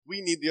we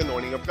need the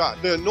anointing of God.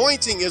 The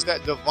anointing is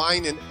that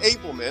divine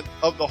enablement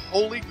of the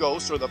Holy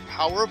Ghost or the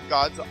power of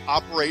God to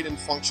operate and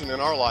function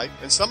in our life.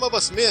 And some of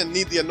us men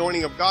need the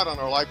anointing of God on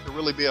our life to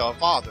really be a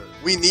father.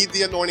 We need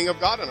the anointing of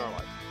God in our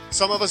life.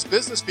 Some of us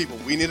business people,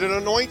 we need an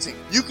anointing.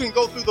 You can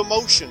go through the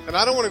motion, and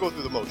I don't want to go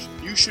through the motion.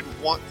 You should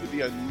want to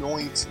be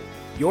anointed.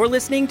 You're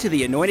listening to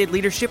the Anointed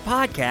Leadership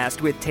Podcast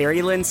with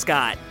Terry Lynn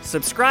Scott.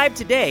 Subscribe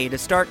today to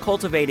start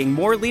cultivating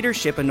more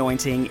leadership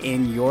anointing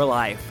in your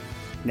life.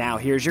 Now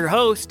here's your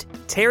host,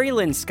 Terry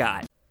Lynn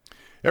Scott.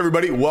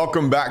 Everybody,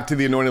 welcome back to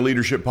the Anointed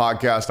Leadership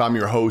Podcast. I'm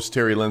your host,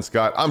 Terry Lynn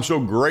Scott. I'm so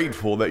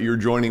grateful that you're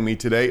joining me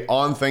today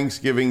on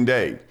Thanksgiving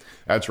Day.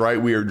 That's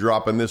right, we are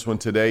dropping this one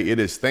today. It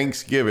is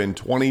Thanksgiving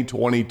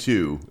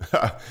 2022.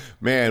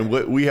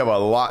 Man, we have a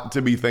lot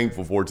to be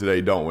thankful for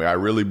today, don't we? I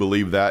really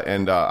believe that,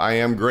 and I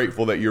am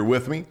grateful that you're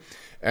with me.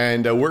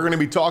 And we're going to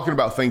be talking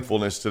about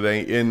thankfulness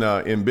today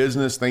in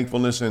business,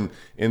 thankfulness in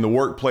the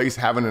workplace,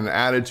 having an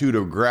attitude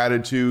of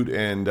gratitude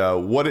and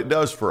what it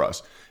does for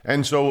us.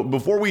 And so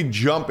before we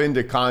jump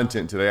into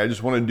content today, I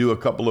just want to do a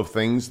couple of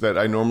things that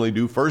I normally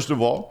do. First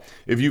of all,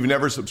 if you've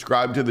never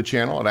subscribed to the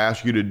channel, I'd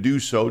ask you to do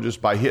so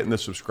just by hitting the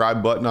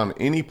subscribe button on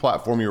any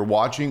platform you're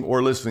watching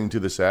or listening to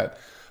this at.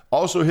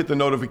 Also hit the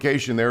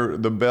notification there,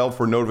 the bell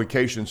for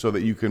notifications, so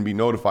that you can be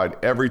notified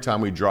every time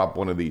we drop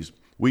one of these.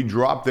 We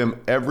drop them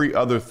every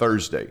other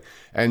Thursday.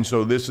 And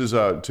so this is,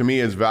 to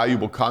me, is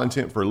valuable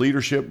content for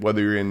leadership,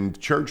 whether you're in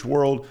church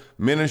world,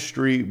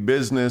 ministry,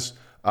 business,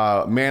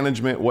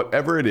 management,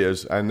 whatever it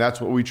is. And that's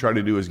what we try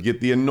to do, is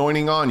get the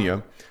anointing on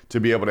you to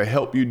be able to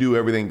help you do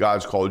everything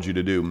God's called you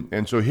to do.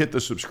 And so hit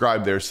the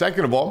subscribe there.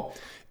 Second of all,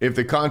 if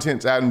the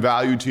content's adding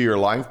value to your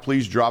life,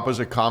 please drop us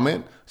a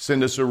comment,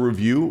 send us a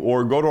review,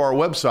 or go to our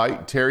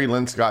website,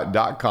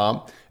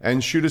 terrylinscott.com,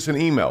 and shoot us an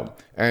email.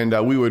 And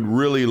we would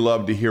really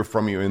love to hear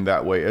from you in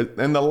that way.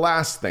 And the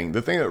last thing,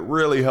 the thing that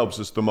really helps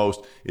us the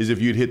most, is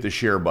if you'd hit the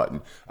share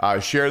button.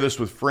 Share this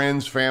with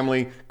friends,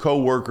 family,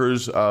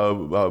 co-workers,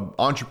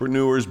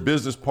 entrepreneurs,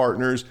 business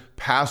partners,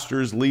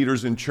 pastors,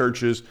 leaders in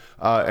churches,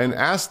 and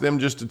ask them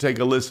just to take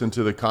a listen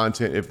to the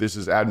content if this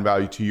is adding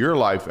value to your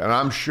life. And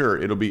I'm sure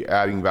it'll be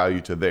adding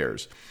value to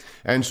theirs.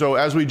 And so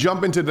as we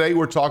jump in today,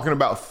 we're talking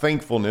about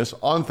thankfulness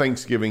on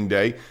Thanksgiving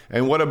Day,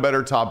 and what a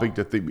better topic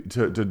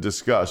to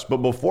discuss. But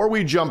before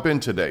we jump in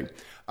today,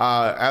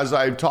 as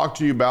I've talked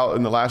to you about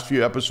in the last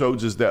few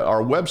episodes, is that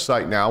our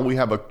website now, we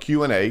have a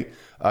Q&A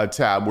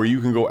tab where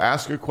you can go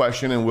ask a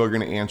question and we're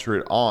going to answer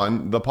it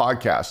on the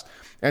podcast.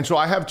 And so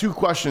I have two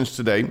questions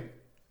today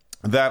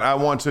that I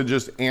want to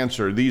just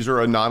answer. These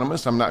are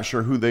anonymous. I'm not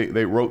sure who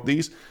they wrote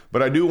these,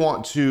 but I do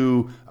want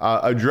to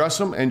address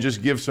them and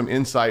just give some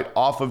insight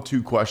off of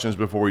two questions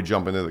before we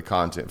jump into the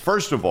content.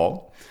 First of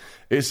all,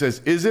 it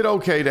says, is it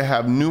okay to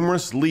have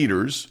numerous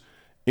leaders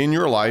in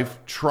your life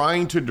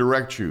trying to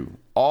direct you?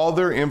 All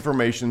their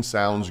information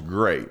sounds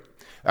great.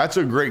 That's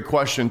a great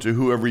question to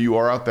whoever you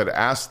are out there that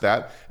asked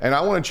that. And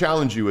I want to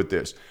challenge you with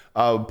this.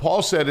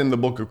 Paul said in the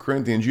book of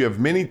Corinthians, you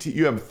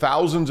have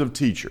thousands of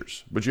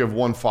teachers, but you have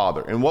one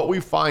Father. And what we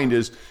find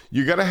is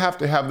you're going to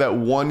have that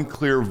one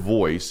clear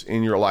voice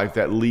in your life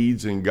that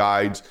leads and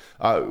guides.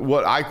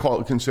 What I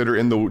consider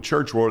in the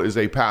church world is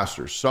a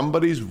pastor,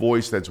 somebody's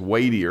voice that's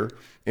weightier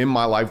in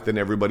my life than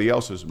everybody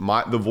else's.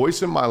 The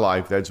voice in my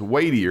life that's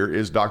weightier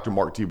is Dr.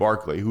 Mark T.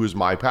 Barclay, who is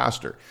my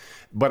pastor.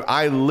 But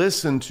I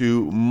listen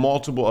to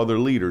multiple other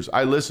leaders.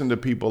 I listen to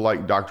people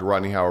like Dr.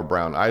 Rodney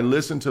Howard-Browne. I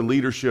listen to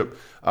leadership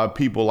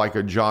people like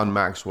a John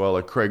Maxwell,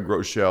 a Craig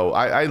Groeschel.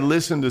 I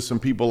listen to some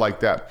people like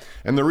that.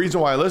 And the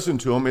reason why I listen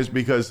to them is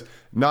because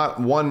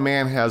not one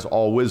man has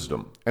all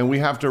wisdom. And we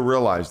have to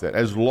realize that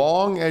as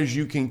long as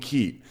you can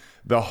keep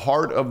the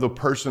heart of the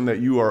person that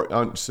you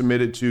are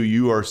submitted to,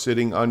 you are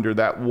sitting under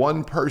that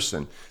one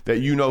person that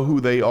you know who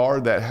they are,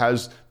 that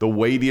has the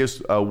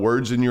weightiest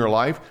words in your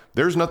life,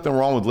 there's nothing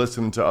wrong with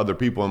listening to other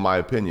people, in my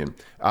opinion.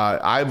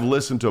 I've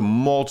listened to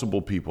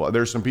multiple people.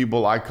 There's some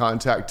people I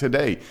contact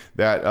today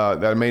that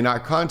I may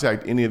not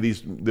contact any of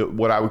these,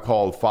 what I would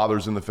call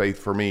fathers in the faith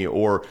for me,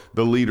 or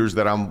the leaders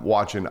that I'm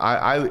watching.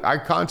 I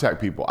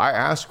contact people. I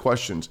ask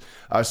questions.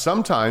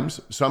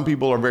 Sometimes some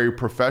people are very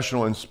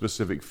professional in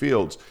specific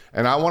fields,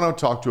 and I want to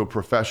talk to a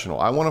professional.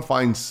 I want to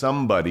find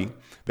somebody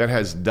that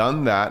has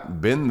done that,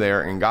 been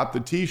there, and got the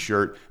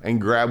t-shirt and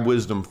grab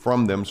wisdom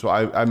from them. So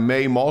I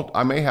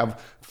may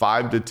have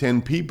 5 to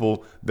 10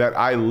 people that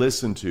I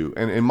listen to.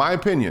 And in my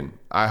opinion,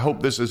 I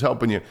hope this is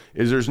helping you,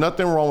 is there's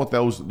nothing wrong with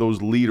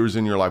those leaders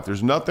in your life.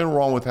 There's nothing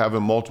wrong with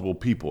having multiple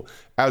people,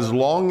 as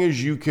long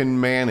as you can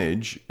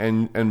manage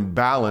and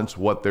balance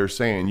what they're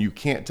saying. You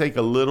can't take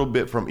a little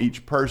bit from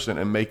each person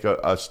and make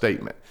a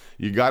statement.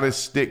 You got to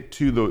stick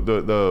to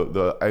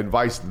the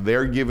advice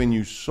they're giving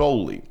you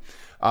solely.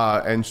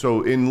 And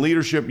so in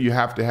leadership, you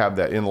have to have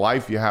that. In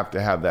life, you have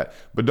to have that.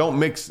 But don't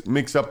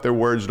mix up their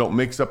words. Don't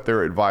mix up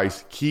their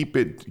advice. Keep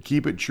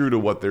it true to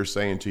what they're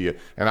saying to you.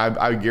 And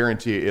I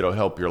guarantee you it'll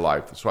help your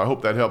life. So I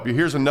hope that helped you.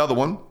 Here's another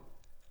one.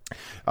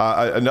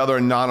 Another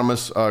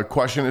anonymous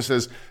question. It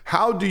says,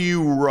 how do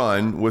you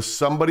run with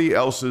somebody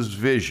else's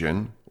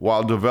vision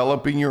while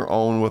developing your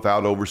own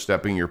without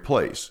overstepping your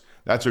place?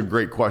 That's a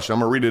great question. I'm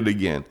going to read it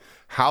again.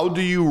 How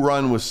do you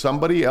run with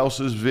somebody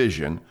else's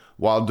vision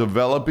while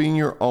developing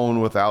your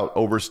own without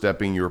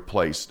overstepping your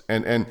place?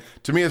 And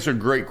to me, it's a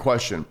great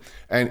question.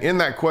 And in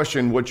that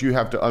question, what you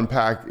have to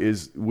unpack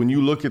is when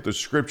you look at the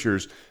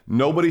scriptures,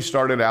 nobody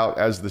started out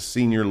as the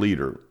senior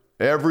leader.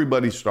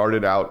 Everybody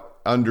started out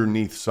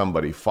underneath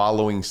somebody,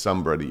 following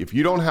somebody. If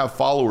you don't have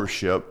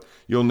followership,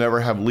 you'll never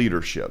have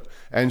leadership.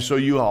 And so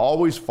you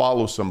always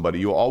follow somebody.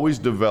 You'll always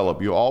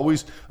develop. You'll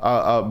always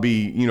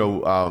be,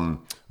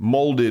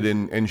 molded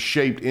and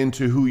shaped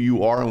into who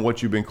you are and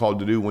what you've been called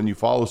to do when you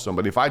follow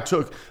somebody. If I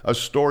took a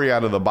story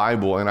out of the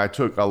Bible and I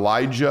took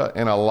Elijah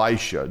and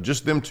Elisha,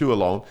 just them two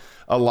alone,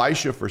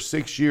 Elisha for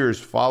 6 years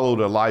followed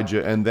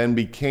Elijah and then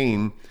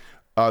became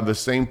the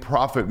same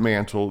prophet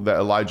mantle that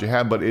Elijah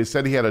had, but it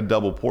said he had a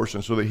double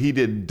portion so that he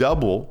did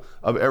double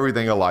of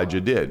everything Elijah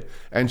did.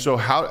 And so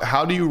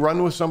how do you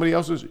run with somebody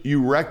else's?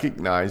 You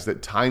recognize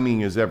that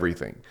timing is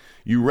everything.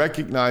 You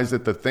recognize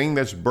that the thing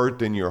that's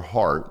birthed in your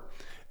heart,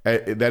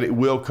 that it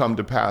will come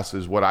to pass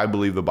is what I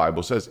believe the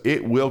Bible says.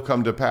 It will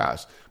come to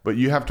pass, but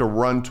you have to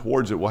run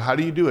towards it. Well, how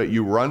do you do it?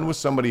 You run with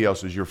somebody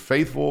else's. You're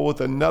faithful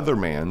with another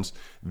man's,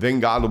 then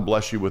God will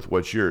bless you with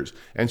what's yours.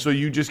 And so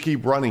you just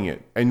keep running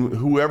it. And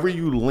whoever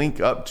you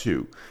link up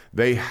to,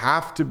 they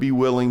have to be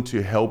willing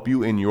to help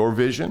you in your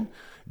vision.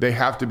 They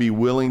have to be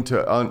willing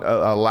to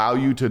allow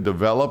you to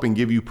develop and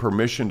give you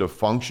permission to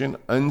function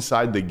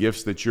inside the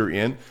gifts that you're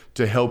in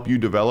to help you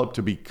develop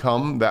to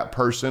become that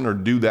person or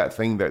do that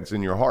thing that's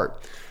in your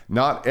heart.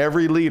 Not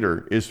every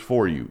leader is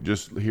for you.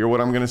 Just hear what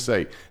I'm going to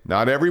say.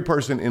 Not every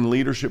person in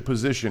leadership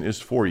position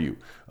is for you.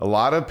 A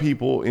lot of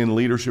people in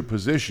leadership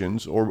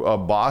positions or a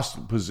boss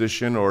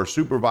position or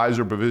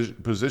supervisor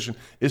position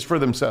is for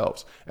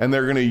themselves. And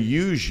they're going to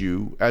use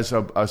you as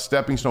a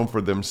stepping stone for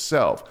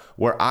themselves.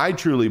 Where I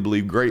truly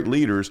believe great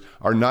leaders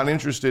are not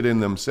interested in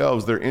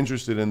themselves. They're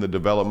interested in the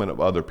development of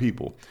other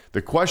people.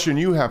 The question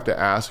you have to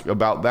ask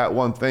about that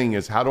one thing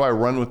is, how do I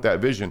run with that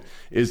vision?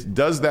 Is,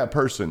 does that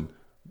person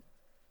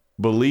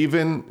believe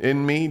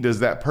in me? Does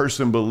that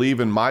person believe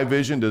in my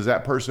vision? Does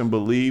that person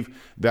believe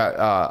that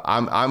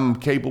I'm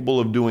capable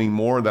of doing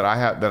more, that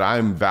I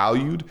am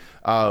valued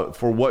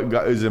for what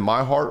God is in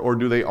my heart? Or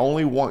do they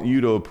only want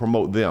you to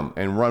promote them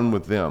and run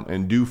with them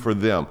and do for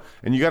them?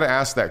 And you got to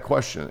ask that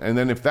question. And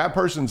then if that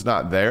person's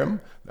not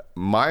there,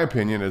 my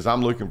opinion is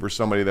I'm looking for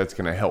somebody that's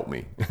going to help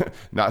me,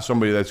 not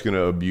somebody that's going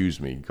to abuse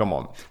me. Come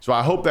on. So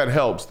I hope that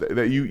helps,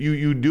 that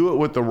you do it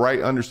with the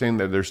right understanding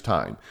that there's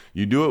time.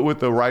 You do it with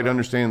the right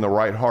understanding, the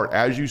right heart.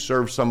 As you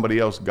serve somebody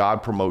else,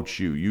 God promotes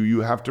you.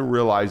 You have to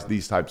realize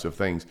these types of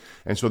things.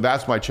 And so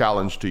that's my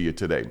challenge to you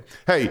today.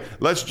 Hey,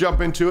 let's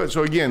jump into it.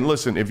 So again,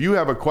 listen, if you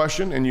have a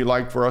question and you'd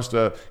like for us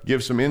to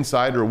give some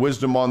insight or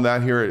wisdom on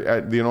that here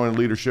at the Anointed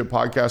Leadership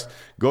Podcast,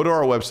 go to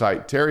our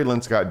website,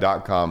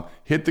 terrylinscott.com.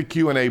 Hit the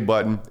Q&A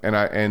button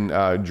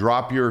and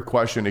drop your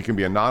question. It can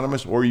be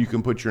anonymous or you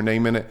can put your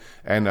name in it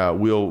and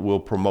we'll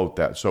promote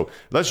that. So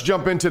let's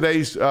jump in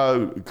today's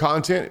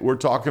content. We're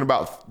talking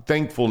about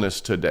thankfulness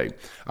today.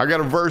 I got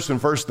a verse in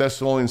 1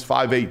 Thessalonians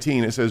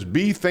 5:18. It says,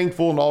 be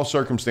thankful in all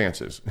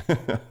circumstances.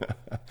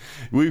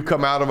 We've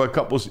come out of a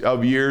couple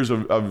of years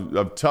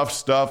of tough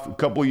stuff, a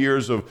couple of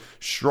years of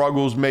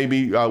struggles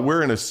maybe.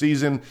 We're in a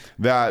season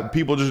that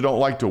people just don't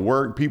like to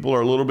work. People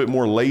are a little bit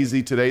more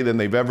lazy today than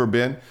they've ever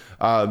been.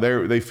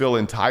 They feel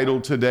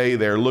entitled today.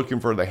 They're looking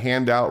for the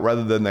handout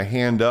rather than the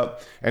hand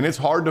up. And it's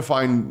hard to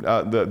find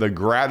the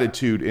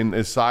gratitude in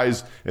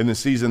the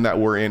season that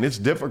we're in. It's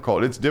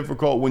difficult. It's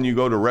difficult when you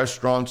go to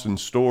restaurants and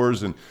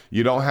stores and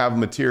you don't have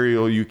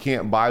material. You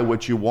can't buy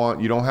what you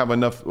want. You don't have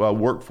enough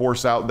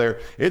workforce out there.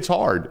 It's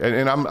hard.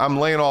 And I'm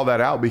laying all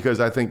that out because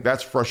I think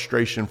that's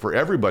frustration for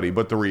everybody.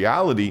 But the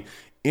reality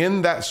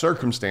in that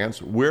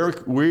circumstance,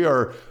 we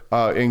are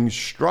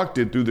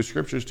instructed through the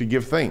scriptures to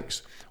give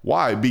thanks.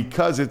 Why?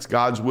 Because it's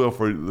God's will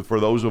for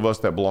those of us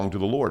that belong to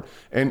the Lord.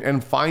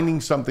 And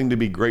finding something to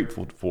be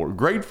grateful for.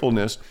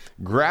 Gratefulness,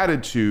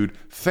 gratitude,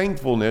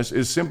 thankfulness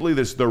is simply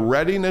this, the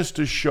readiness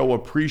to show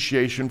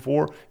appreciation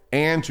for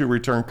and to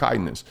return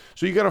kindness.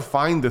 So you got to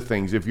find the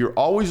things. If you're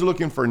always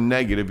looking for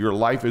negative, your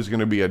life is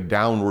going to be a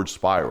downward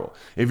spiral.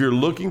 If you're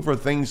looking for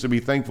things to be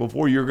thankful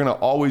for, you're going to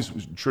always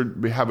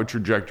have a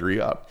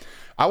trajectory up.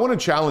 I want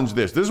to challenge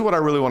this. This is what I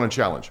really want to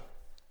challenge.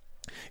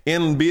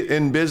 In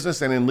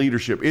business and in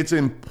leadership, it's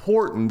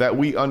important that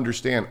we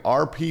understand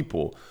our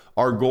people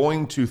are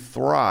going to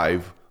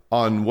thrive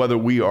on whether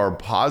we are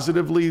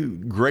positively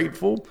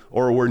grateful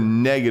or we're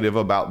negative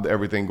about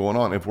everything going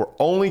on. If we're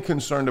only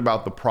concerned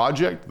about the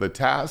project, the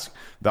task,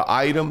 the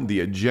item,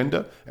 the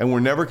agenda, and we're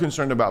never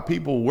concerned about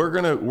people, we're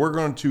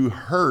going to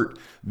hurt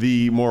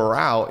the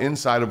morale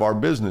inside of our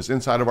business,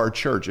 inside of our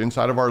church,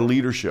 inside of our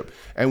leadership.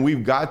 And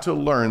we've got to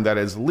learn that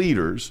as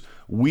leaders,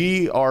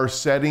 we are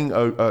setting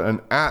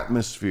an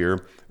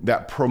atmosphere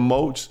that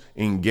promotes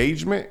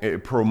engagement,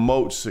 it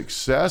promotes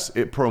success,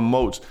 it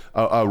promotes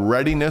a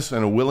readiness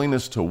and a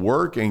willingness to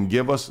work and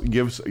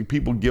gives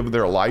people give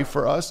their life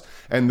for us.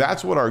 And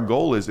that's what our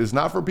goal is. It's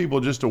not for people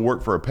just to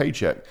work for a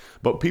paycheck,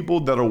 but people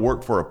that'll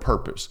work for a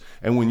purpose.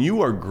 And when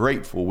you are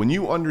grateful, when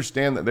you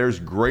understand that there's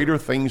greater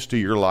things to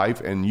your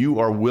life and you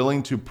are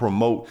willing to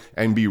promote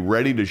and be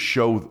ready to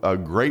show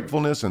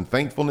gratefulness and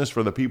thankfulness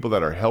for the people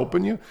that are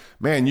helping you,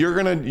 man, you're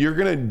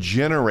gonna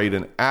generate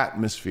an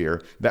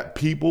atmosphere that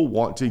people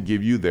want to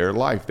give you their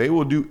life. They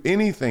will do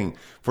anything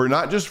for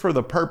not just for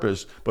the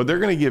purpose, but they're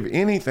going to give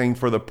anything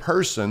for the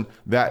person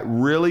that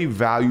really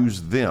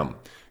values them.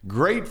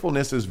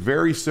 Gratefulness is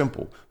very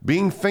simple.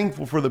 Being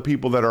thankful for the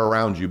people that are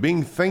around you,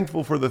 being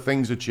thankful for the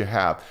things that you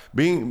have,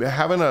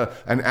 having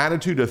an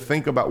attitude to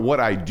think about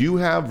what I do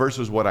have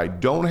versus what I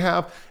don't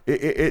have.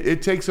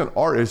 It takes an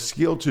art, a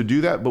skill to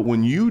do that. But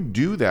when you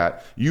do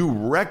that, you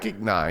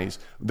recognize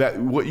that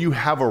what you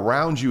have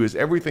around you is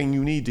everything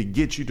you need to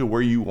get you to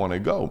where you want to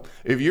go.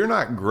 If you're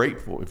not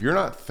grateful, if you're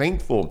not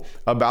thankful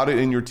about it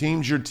in your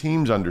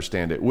teams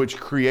understand it, which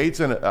creates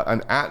an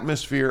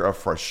atmosphere of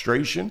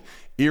frustration,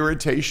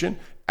 irritation,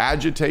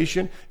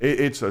 agitation.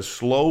 It's a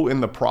slow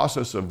in the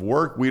process of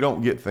work. We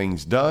don't get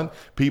things done.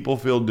 People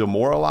feel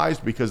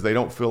demoralized because they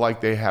don't feel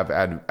like they have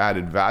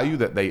added value,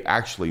 that they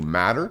actually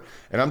matter.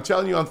 And I'm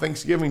telling you on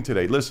Thanksgiving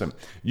today, listen,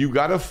 you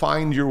got to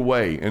find your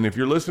way. And if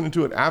you're listening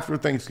to it after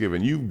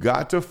Thanksgiving, you've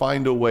got to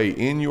find a way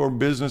in your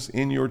business,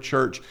 in your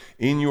church,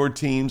 in your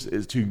teams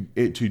is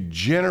to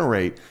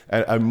generate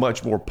a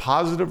much more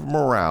positive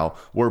morale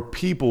where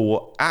people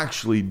will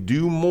actually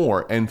do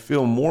more and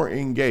feel more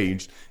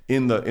engaged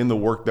in the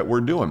work that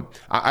we're doing.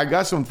 I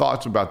got some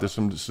thoughts about this,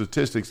 some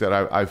statistics that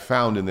I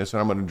found in this,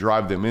 and I'm going to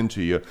drive them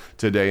into you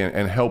today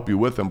and help you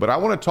with them. But I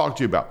want to talk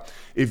to you about,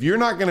 if you're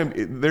not going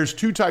to, there's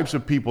two types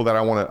of people that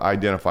I want to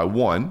identify.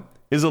 One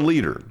is a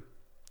leader.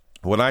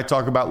 When I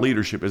talk about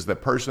leadership, is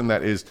that person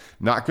that is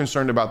not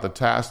concerned about the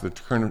task, that's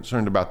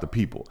concerned about the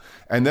people.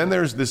 And then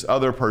there's this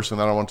other person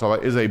that I want to talk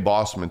about, is a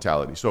boss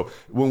mentality. So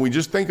when we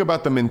just think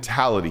about the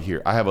mentality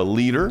here, I have a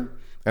leader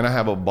and I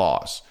have a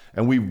boss.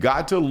 And we've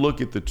got to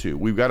look at the two.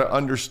 We've got to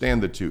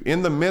understand the two.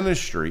 In the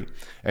ministry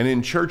and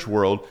in church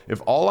world,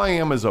 if all I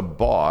am is a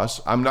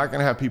boss, I'm not going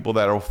to have people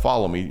that will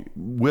follow me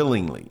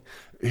willingly.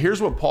 Here's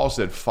what Paul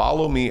said,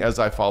 follow me as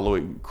I follow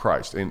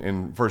Christ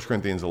in 1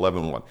 Corinthians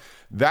 11:1.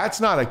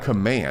 That's not a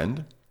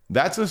command.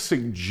 That's a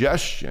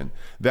suggestion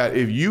that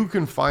if you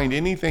can find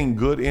anything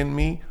good in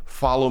me,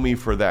 follow me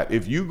for that.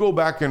 If you go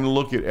back and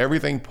look at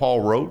everything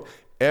Paul wrote,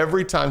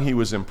 every time he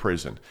was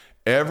imprisoned,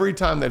 every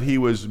time that he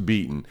was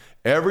beaten,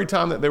 every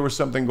time that there was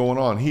something going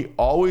on, he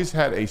always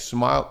had a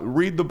smile.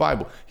 Read the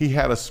Bible. He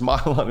had a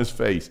smile on his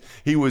face.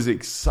 He was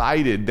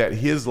excited that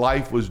his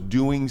life was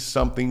doing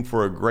something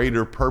for a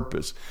greater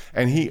purpose.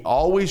 And he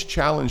always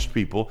challenged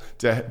people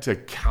to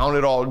count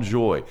it all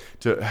joy,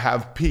 to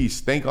have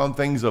peace, think on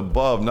things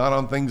above, not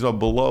on things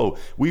below.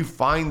 We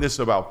find this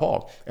about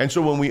Paul. And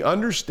so when we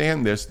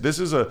understand this,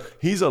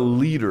 he's a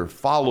leader.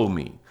 Follow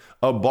me.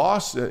 A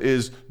boss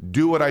is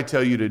do what I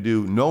tell you to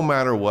do, no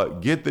matter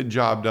what. Get the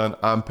job done.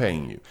 I'm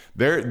paying you.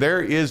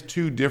 There is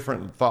two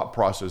different thought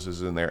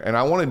processes in there, and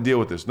I want to deal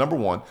with this. Number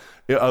one,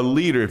 a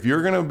leader, if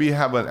you're going to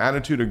have an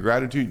attitude of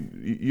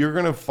gratitude, you're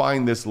going to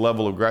find this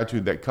level of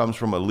gratitude that comes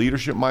from a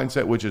leadership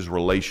mindset, which is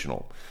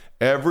relational.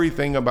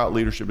 Everything about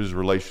leadership is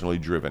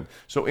relationally driven.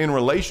 So in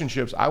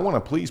relationships, I want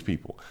to please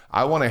people.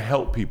 I want to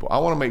help people. I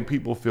want to make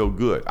people feel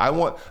good. I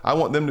want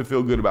them to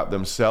feel good about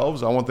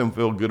themselves. I want them to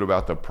feel good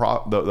about the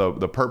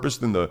purpose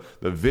and the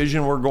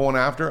vision we're going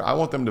after. I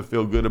want them to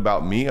feel good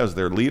about me as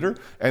their leader.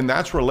 And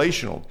that's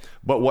relational.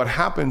 But what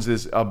happens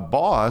is a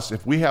boss,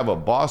 if we have a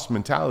boss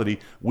mentality,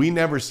 we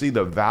never see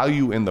the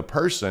value in the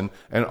person,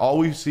 and all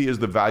we see is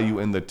the value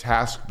in the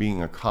task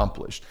being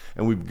accomplished.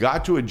 And we've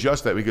got to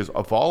adjust that, because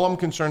if all I'm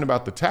concerned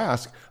about the task,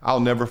 I'll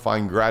never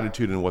find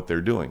gratitude in what they're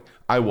doing.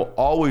 I will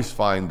always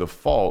find the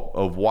fault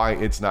of why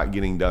it's not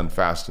getting done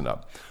fast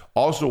enough.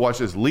 Also, watch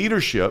this.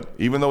 Leadership,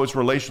 even though it's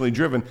relationally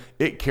driven,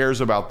 it cares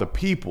about the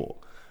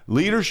people.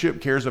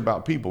 Leadership cares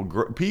about people.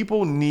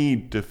 People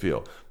need to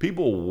feel.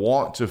 People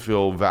want to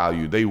feel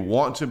valued. They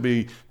want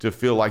to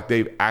feel like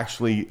they've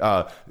actually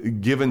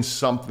given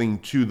something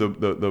to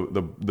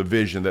the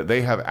vision, that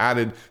they have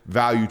added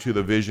value to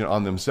the vision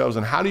on themselves.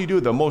 And how do you do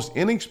it? The most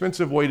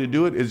inexpensive way to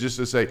do it is just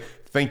to say,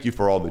 thank you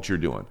for all that you're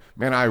doing.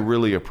 Man, I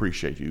really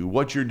appreciate you.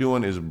 What you're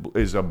doing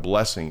is a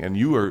blessing, and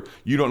you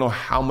don't know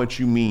how much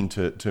you mean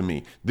to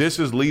me. This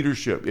is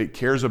leadership. It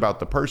cares about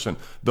the person.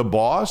 The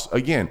boss,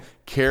 again,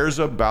 cares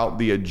about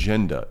the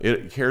agenda.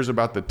 It cares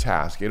about the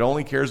task. It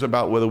only cares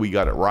about whether we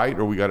got it right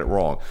or we got it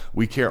wrong.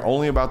 We care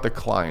only about the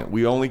client.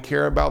 We only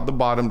care about the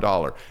bottom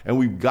dollar. And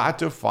we've got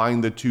to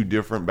find the two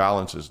different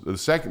balances.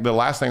 The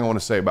last thing I want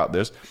to say about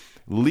this,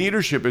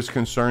 leadership is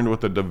concerned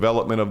with the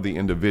development of the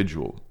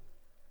individual.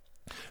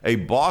 A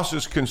boss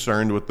is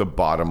concerned with the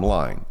bottom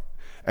line.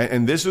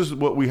 And this is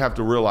what we have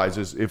to realize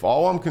is if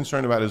all I'm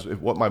concerned about is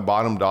what my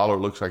bottom dollar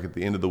looks like at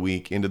the end of the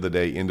week, end of the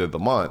day, end of the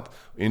month,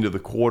 end of the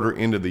quarter,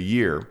 end of the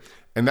year,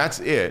 and that's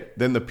it,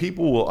 then the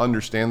people will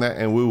understand that,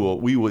 and we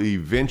will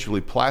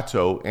eventually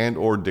plateau and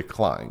or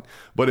decline.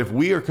 But if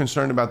we are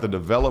concerned about the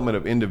development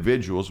of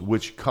individuals,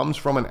 which comes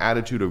from an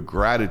attitude of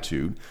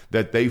gratitude,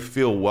 that they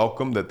feel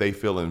welcome, that they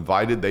feel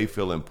invited, they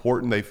feel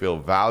important, they feel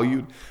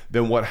valued,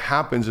 then what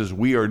happens is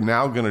we are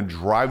now going to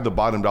drive the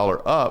bottom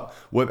dollar up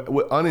with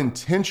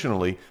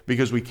unintentionally,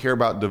 because we care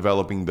about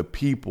developing the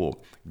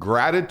people.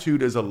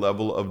 Gratitude is a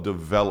level of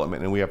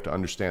development, and we have to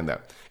understand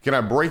that. Can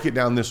I break it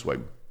down this way?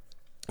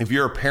 If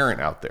you're a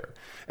parent out there,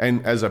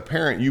 and as a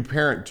parent, you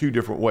parent two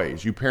different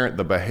ways. You parent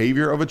the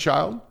behavior of a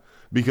child,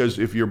 because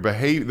if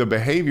the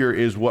behavior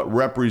is what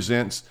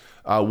represents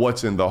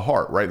what's in the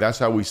heart, right? That's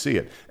how we see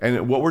it.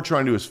 And what we're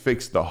trying to do is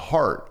fix the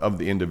heart of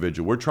the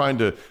individual.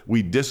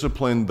 We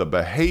discipline the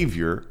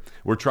behavior.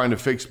 We're trying to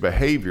fix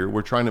behavior.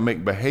 We're trying to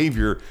make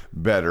behavior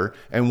better.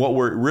 And what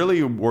we're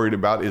really worried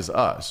about is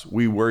us.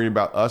 We worry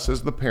about us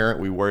as the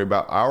parent. We worry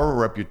about our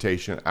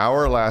reputation,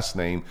 our last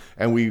name,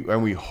 and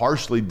we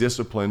harshly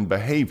discipline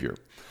behavior.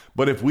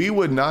 But if we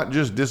would not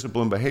just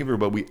discipline behavior,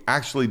 but we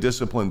actually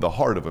discipline the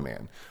heart of a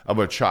man, of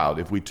a child,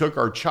 if we took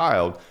our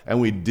child and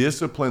we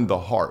disciplined the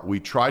heart, we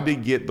tried to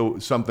get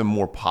something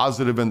more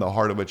positive in the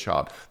heart of a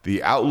child.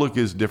 The outlook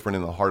is different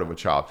in the heart of a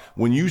child.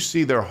 When you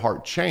see their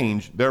heart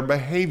change, their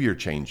behavior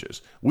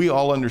changes. We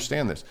all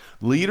understand this.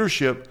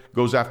 Leadership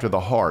goes after the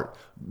heart.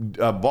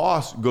 A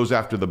boss goes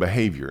after the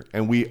behavior,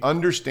 and we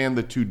understand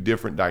the two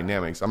different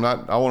dynamics. I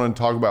want to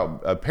talk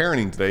about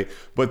parenting today,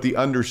 but the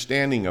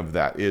understanding of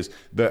that is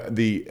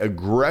the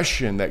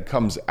aggression that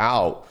comes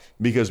out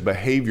because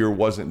behavior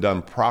wasn't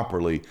done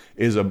properly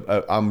is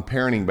I'm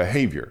parenting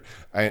behavior.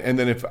 And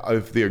then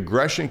if the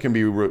aggression can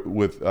be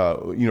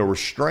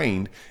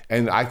restrained,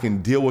 and I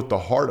can deal with the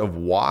heart of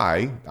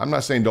why, I'm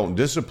not saying don't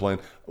discipline,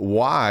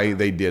 why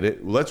they did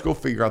it. Let's go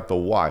figure out the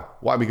why.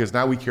 Why? Because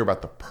now we care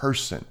about the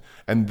person.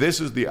 And this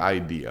is the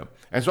idea.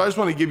 And so I just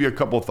want to give you a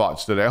couple of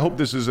thoughts today. I hope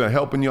this is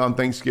helping you on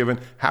Thanksgiving.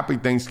 Happy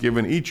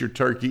Thanksgiving. Eat your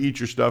turkey, eat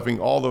your stuffing,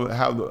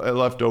 have the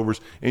leftovers.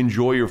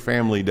 Enjoy your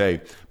family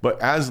day. But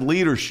as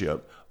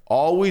leadership,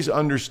 always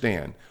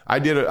understand.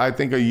 I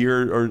think a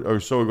year or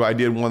so ago, I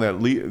did one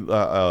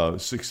that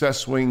success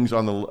swings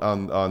on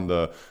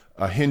the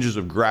hinges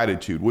of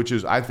gratitude, which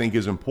I think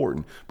is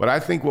important. But I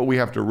think what we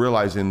have to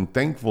realize in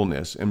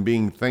thankfulness and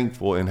being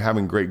thankful and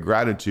having great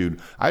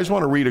gratitude, I just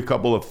want to read a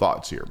couple of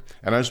thoughts here.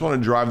 And I just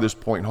want to drive this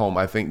point home,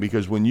 I think,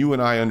 because when you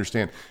and I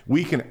understand,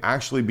 we can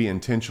actually be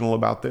intentional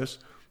about this.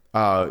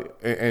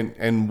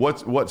 And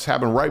what's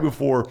happened right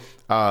before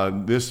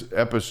this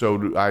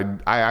episode, I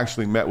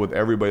actually met with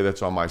everybody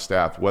that's on my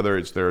staff, whether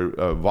it's they're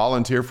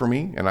volunteer for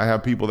me, and I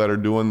have people that are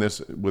doing this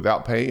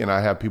without pay, and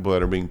I have people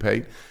that are being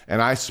paid,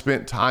 and I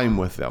spent time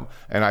with them,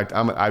 and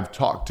I've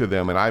talked to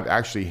them, and I've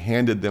actually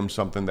handed them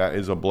something that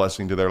is a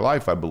blessing to their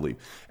life, I believe.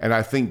 And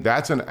I think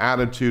that's an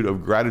attitude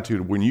of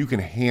gratitude when you can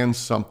hand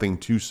something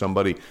to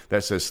somebody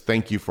that says,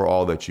 thank you for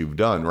all that you've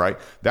done, right?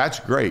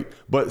 That's great.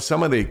 But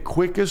some of the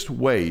quickest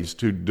ways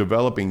to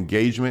develop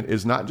engagement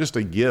is not just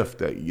a gift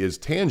that is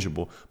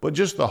tangible, but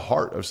just the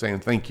heart of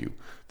saying thank you.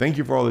 Thank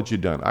you for all that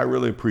you've done. I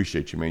really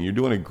appreciate you, man. You're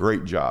doing a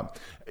great job.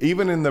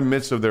 Even in the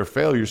midst of their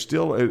failure,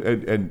 still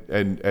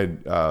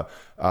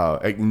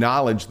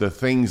acknowledge the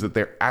things that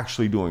they're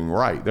actually doing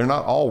right. They're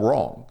not all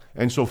wrong.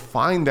 And so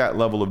find that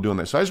level of doing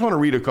that. So I just want to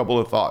read a couple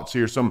of thoughts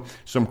here, some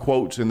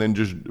quotes, and then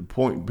just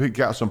pick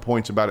out some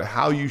points about it,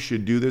 how you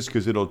should do this,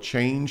 because it'll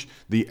change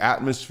the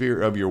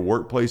atmosphere of your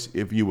workplace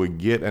if you would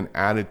get an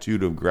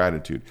attitude of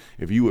gratitude.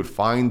 If you would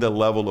find the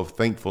level of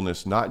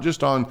thankfulness, not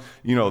just on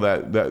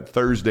that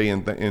Thursday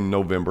in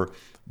November,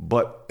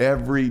 but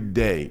every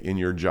day in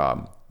your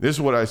job. This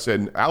is what I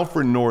said.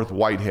 Alfred North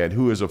Whitehead,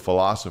 who is a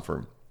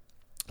philosopher,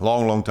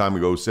 long time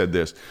ago, said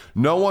this: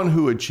 no one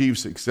who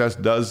achieves success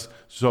does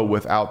so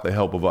without the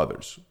help of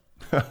others.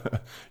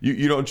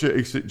 You don't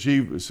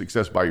achieve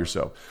success by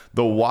yourself.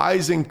 The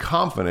wise and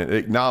confident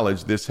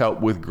acknowledge this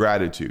help with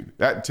gratitude.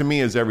 That to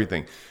me is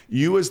everything.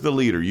 You as the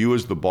leader, you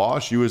as the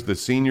boss, you as the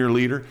senior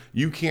leader,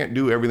 you can't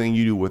do everything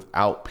you do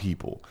without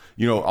people.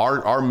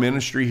 Our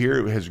ministry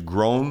here has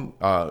grown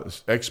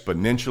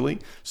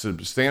exponentially,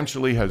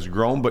 substantially has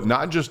grown, but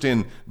not just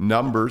in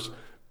numbers,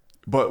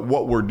 but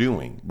what we're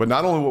doing. But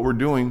not only what we're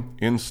doing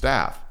in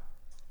staff.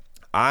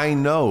 I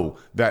know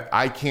that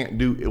I can't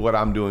do what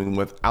I'm doing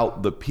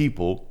without the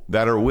people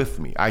that are with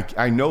me.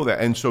 I know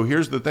that. And so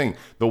here's the thing.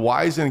 The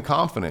wise and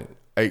confident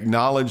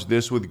acknowledge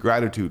this with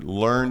gratitude.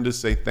 Learn to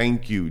say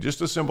thank you.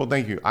 Just a simple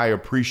thank you. I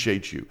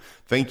appreciate you.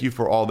 Thank you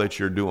for all that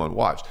you're doing.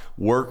 Watch.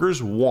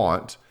 Workers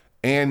want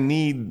and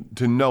need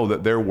to know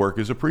that their work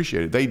is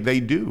appreciated. They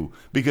do,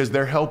 because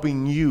they're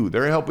helping you.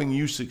 They're helping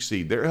you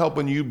succeed. They're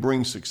helping you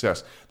bring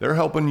success. They're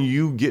helping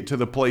you get to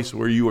the place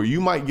where you are.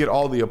 You might get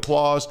all the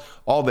applause,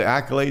 all the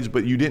accolades,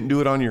 but you didn't do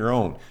it on your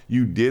own.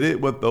 You did it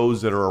with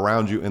those that are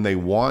around you, and they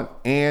want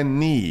and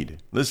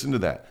need. Listen to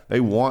that. They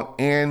want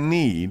and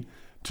need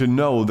to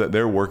know that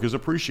their work is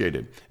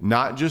appreciated.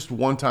 Not just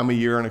one time a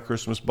year on a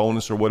Christmas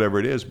bonus or whatever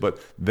it is, but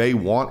they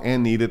want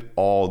and need it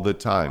all the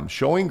time.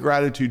 Showing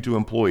gratitude to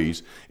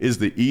employees is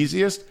the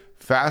easiest,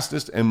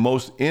 fastest, and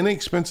most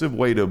inexpensive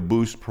way to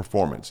boost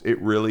performance. It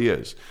really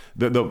is.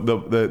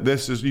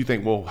 This is, you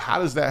think, well, how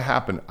does that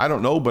happen? I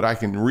don't know, but I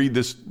can read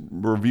this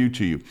review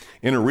to you.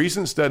 In a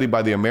recent study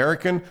by the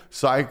American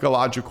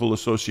Psychological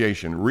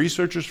Association,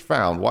 researchers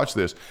found, watch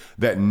this,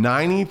 that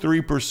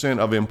 93%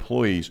 of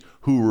employees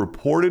who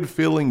reported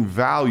feeling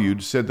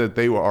valued said that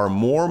they are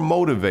more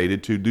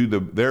motivated to do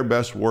their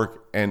best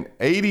work, and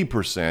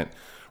 80%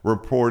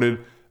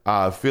 reported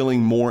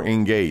feeling more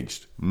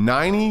engaged.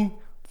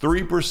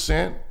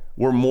 3%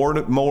 were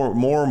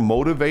more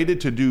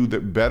motivated to do the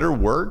better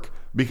work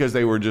because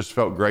they were just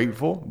felt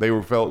grateful.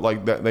 They felt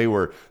like that they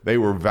were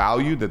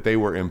valued, that they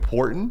were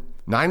important.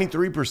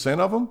 93%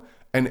 of them,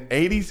 and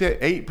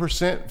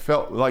 88%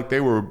 felt like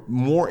they were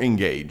more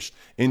engaged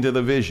into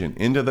the vision,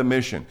 into the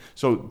mission.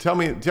 So tell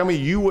me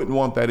you wouldn't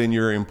want that in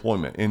your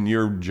employment, in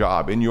your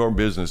job, in your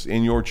business,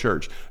 in your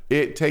church.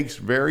 It takes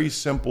very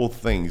simple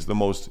things. The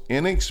most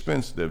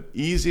inexpensive,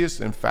 easiest,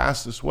 and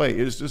fastest way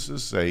is just to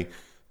say,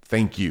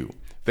 thank you.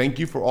 Thank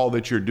you for all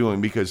that you're doing,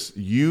 because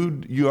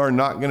you are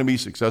not going to be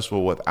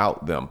successful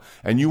without them.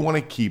 And you want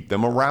to keep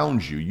them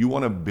around you. You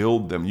want to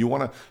build them. You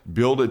want to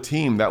build a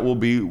team that will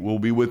be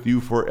with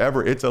you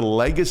forever. It's a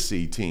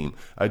legacy team,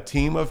 a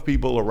team of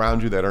people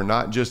around you that are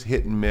not just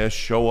hit and miss,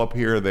 show up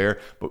here or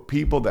there, but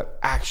people that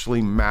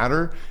actually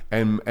matter,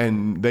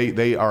 and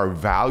they are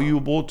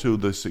valuable to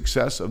the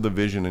success of the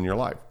vision in your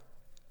life.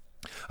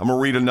 I'm going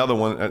to read another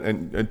one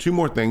and two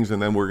more things, and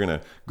then we're going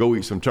to go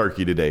eat some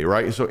turkey today,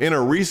 right? So in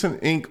a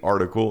recent Inc.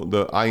 article,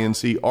 the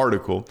INC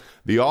article,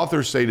 the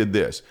author stated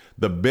this: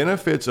 the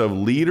benefits of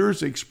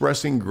leaders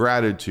expressing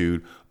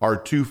gratitude are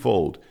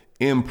twofold: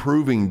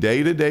 improving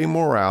day-to-day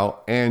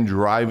morale and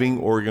driving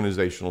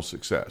organizational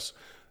success.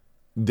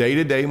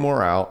 Day-to-day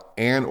morale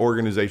and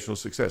organizational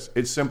success.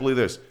 It's simply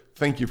this: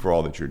 thank you for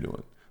all that you're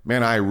doing.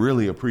 Man, I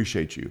really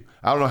appreciate you.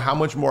 I don't know how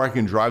much more I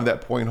can drive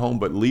that point home,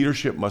 but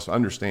leadership must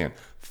understand.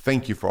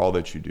 Thank you for all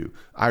that you do.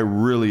 I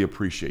really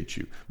appreciate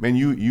you. Man,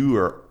 you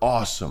are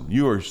awesome.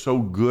 You are so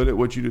good at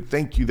what you do.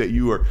 Thank you that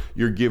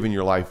you're giving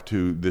your life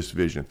to this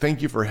vision.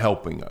 Thank you for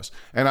helping us.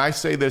 And I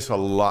say this a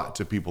lot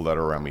to people that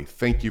are around me.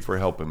 Thank you for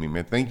helping me,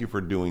 man. Thank you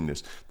for doing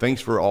this.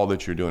 Thanks for all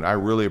that you're doing. I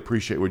really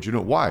appreciate what you're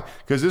doing. Why?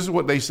 Because this is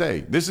what they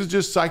say. This is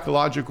just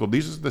psychological.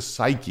 This is the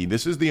psyche.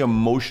 This is the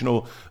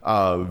emotional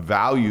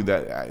value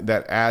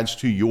that adds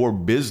to your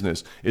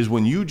business, is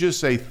when you just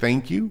say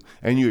thank you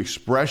and you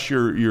express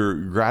your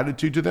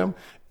gratitude to them,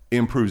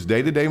 improves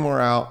day-to-day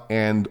morale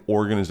and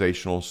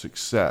organizational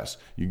success.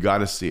 You got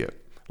to see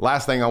it.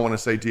 Last thing I want to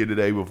say to you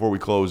today before we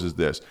close is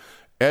this.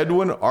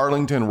 Edwin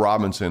Arlington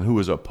Robinson, who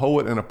is a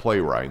poet and a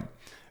playwright,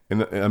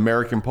 an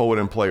American poet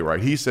and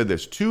playwright, he said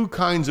this: two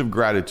kinds of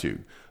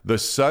gratitude, the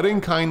sudden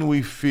kind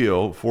we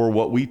feel for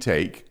what we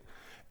take,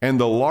 and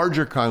the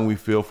larger kind we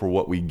feel for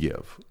what we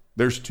give.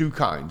 There's two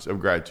kinds of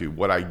gratitude.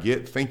 What I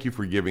get, thank you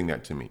for giving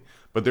that to me.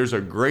 But there's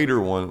a greater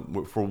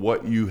one for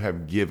what you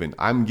have given.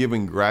 I'm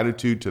giving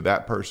gratitude to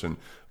that person.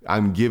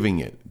 I'm giving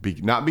it,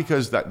 not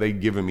because that they've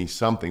given me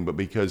something, but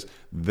because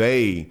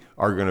they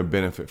are going to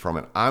benefit from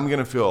it. I'm going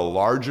to feel a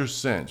larger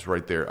sense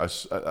right there,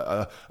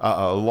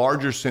 a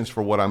larger sense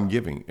for what I'm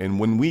giving. And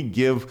when we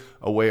give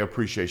away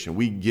appreciation,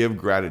 we give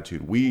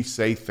gratitude, we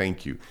say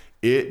thank you,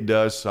 it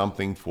does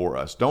something for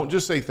us. Don't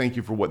just say thank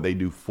you for what they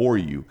do for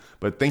you,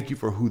 but thank you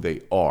for who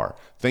they are.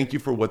 Thank you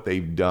for what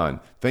they've done.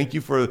 Thank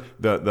you for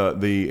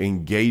the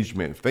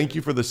engagement. Thank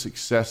you for the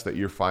success that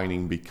you're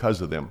finding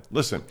because of them.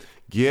 Listen,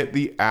 get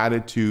the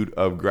attitude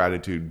of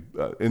gratitude.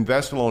 In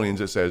Thessalonians,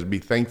 it says, be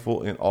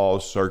thankful in all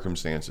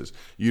circumstances.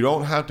 You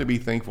don't have to be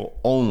thankful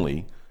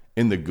only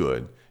in the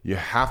good. You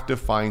have to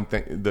find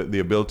the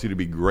ability to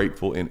be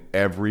grateful in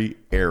every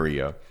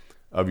area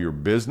of your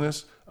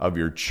business, of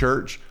your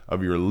church,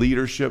 of your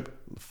leadership.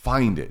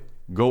 Find it.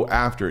 Go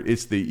after it.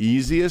 It's the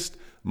easiest,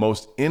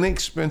 most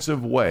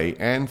inexpensive way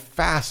and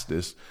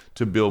fastest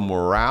to build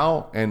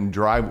morale and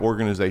drive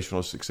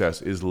organizational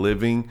success, is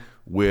living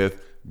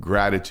with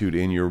gratitude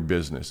in your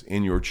business,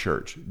 in your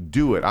church.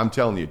 Do it. I'm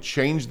telling you,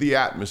 change the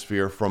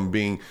atmosphere from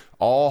being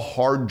all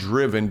hard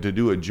driven to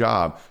do a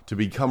job to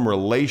become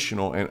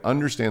relational and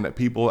understand that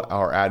people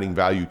are adding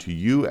value to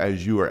you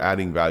as you are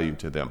adding value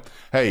to them.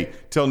 Hey,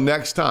 till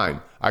next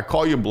time, I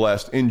call you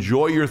blessed.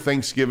 Enjoy your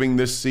Thanksgiving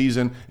this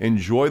season.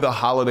 Enjoy the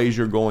holidays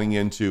you're going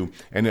into.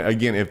 And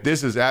again, if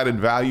this has added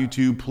value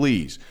to you,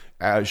 please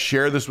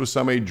share this with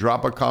somebody,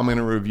 drop a comment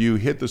and review,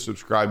 hit the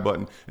subscribe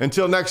button.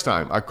 Until next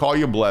time, I call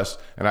you blessed,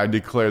 and I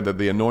declare that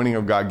the anointing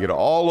of God get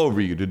all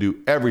over you to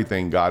do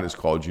everything God has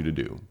called you to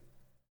do.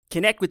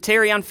 Connect with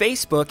Terry on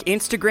Facebook,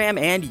 Instagram,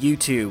 and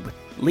YouTube.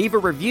 Leave a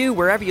review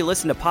wherever you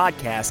listen to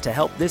podcasts to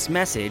help this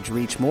message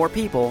reach more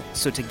people,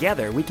 so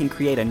together we can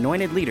create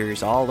anointed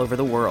leaders all over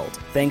the world.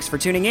 Thanks for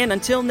tuning in.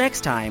 Until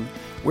next time,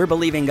 we're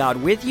believing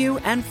God with you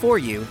and for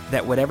you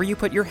that whatever you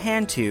put your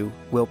hand to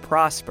will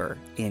prosper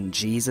in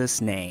Jesus'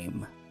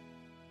 name.